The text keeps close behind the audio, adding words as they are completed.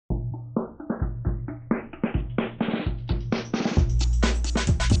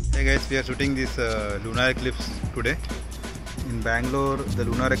Hey guys, we are shooting this lunar eclipse today. In Bangalore, the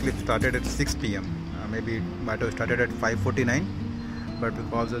lunar eclipse started at 6 p.m. Maybe it might have started at 5:49, but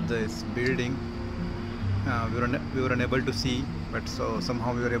because of this building, we were unable to see. But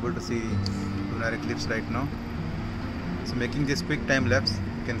somehow we were able to see lunar eclipse right now. So making this quick time lapse,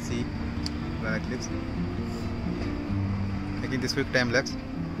 you can see lunar eclipse. Making this quick time lapse,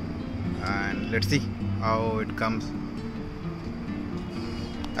 and let's see how it comes.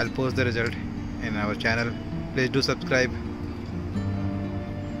 I'll post the result in our channel. Please do subscribe,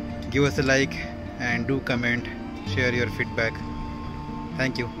 give us a like, and do comment, share your feedback.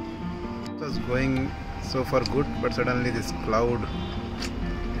 Thank you. It was going so far good, but suddenly this cloud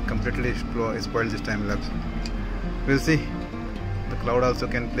completely spoiled this time lapse. We'll see. The cloud also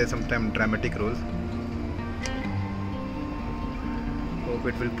can play sometimes dramatic roles. Hope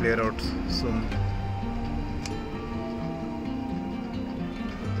it will clear out soon.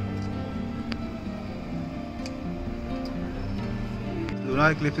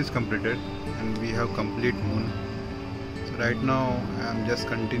 Lunar eclipse is completed and we have complete moon. So right now I am just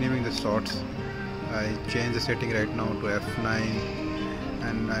continuing the shots. I changed the setting right now to f9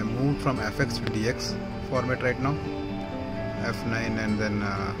 and I moved from fx to dx format right now. f9 and then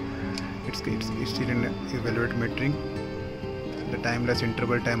it's still in evaluate metering. The timeless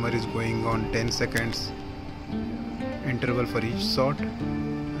interval timer is going on 10 seconds interval for each shot,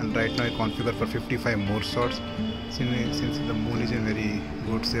 and right now I configure for 55 more shots. Since the moon is in very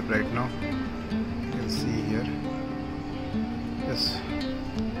good shape right now, you can see here. Yes,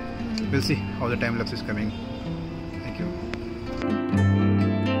 we'll see how the time lapse is coming. Thank you.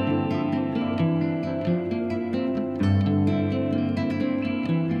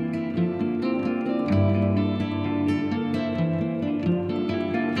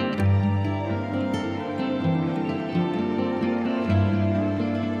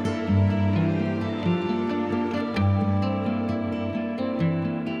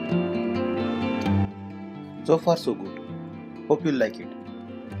 So far so good. Hope you like it.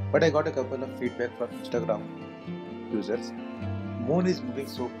 But I got a couple of feedback from Instagram users. Moon is moving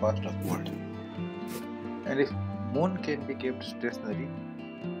so fast upward. And if moon can be kept stationary,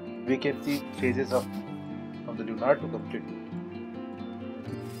 we can see phases from the lunar to complete moon.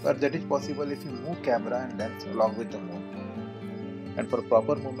 But that is possible if you move camera and lens along with the moon. And for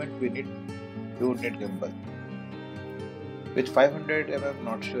proper movement we would need gimbal. With 500 mm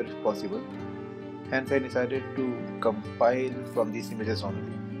not sure if possible. Hence I decided to compile from these images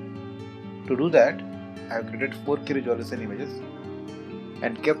only. To do that, I have created 4K resolution images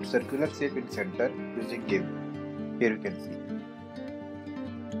and kept circular shape in center using GIMP. Here you can see.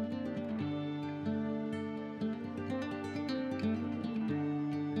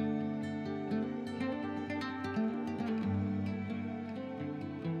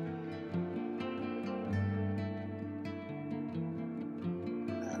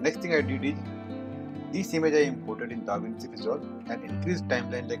 Next thing I did is, this image I imported in vinci Resolve and increased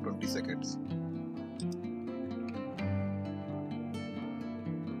timeline like 20 seconds.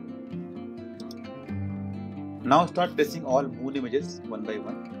 Now start placing all moon images one by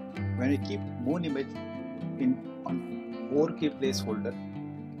one. When we keep moon image on 4K placeholder,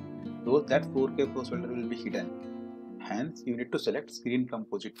 that 4K placeholder will be hidden. Hence you need to select screen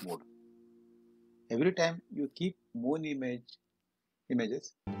composite mode. Every time you keep moon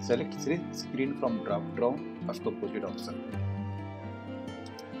images, select screen from drop down of composite option.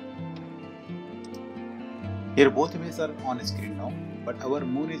 Here both images are on screen now, but our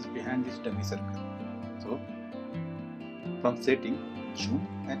moon is behind this dummy circle. So from setting, zoom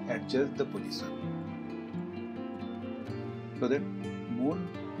and adjust the position so that moon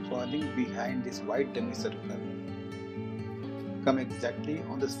falling behind this white dummy circle come exactly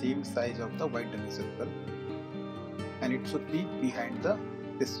on the same size of the white dummy circle, and it should be behind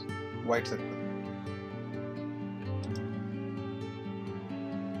this white circle.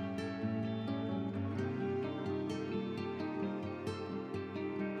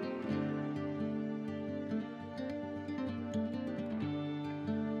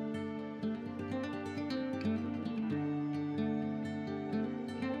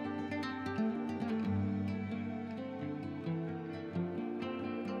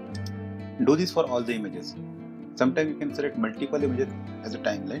 Do this for all the images. Sometimes you can select multiple images as a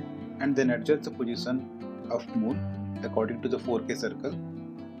timeline and then adjust the position of moon according to the 4K circle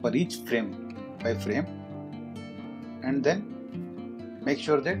for each frame by frame, and then make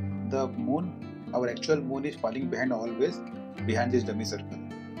sure that the moon, our actual moon, is falling behind always behind this dummy circle.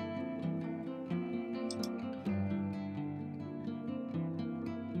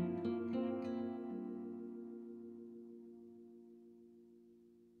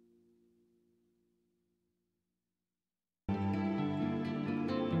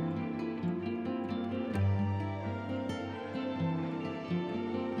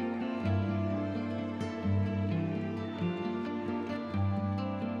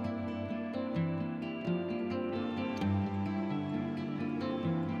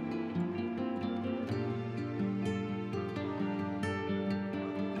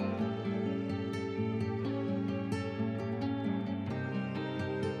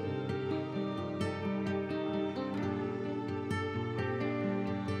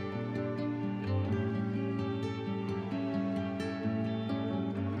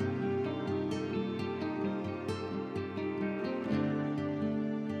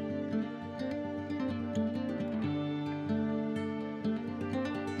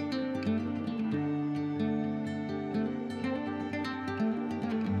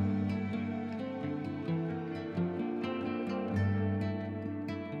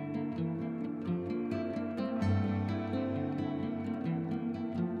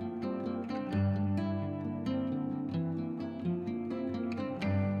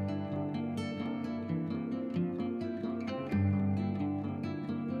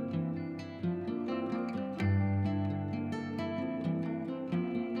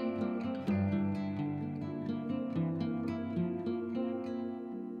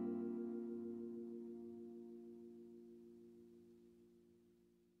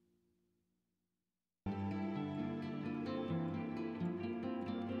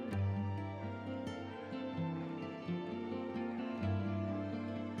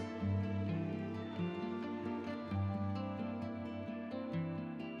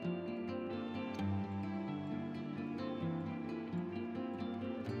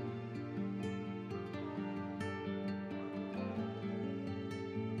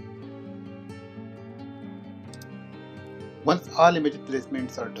 Once all image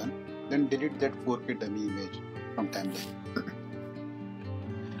placements are done, then delete that 4K dummy image from timeline.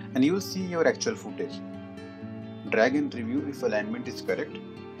 And you will see your actual footage. Drag and review if alignment is correct,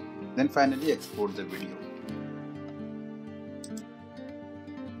 then finally export the video.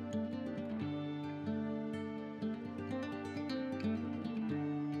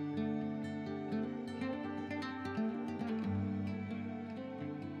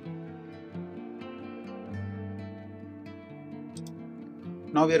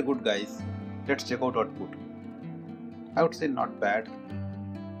 Now we are good, guys. Let's check out output. I would say not bad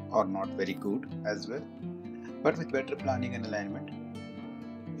or not very good as well, but with better planning and alignment,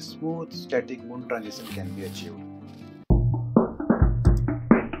 smooth static moon transition can be achieved.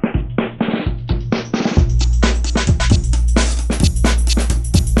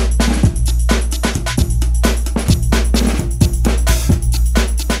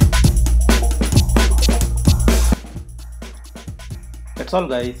 That's all,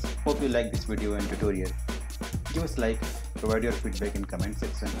 guys. Hope you like this video and tutorial. Give us a like, provide your feedback in comment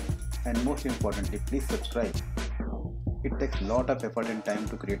section, and most importantly, please subscribe. It takes a lot of effort and time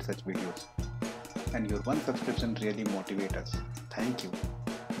to create such videos, and your one subscription really motivates us. Thank you.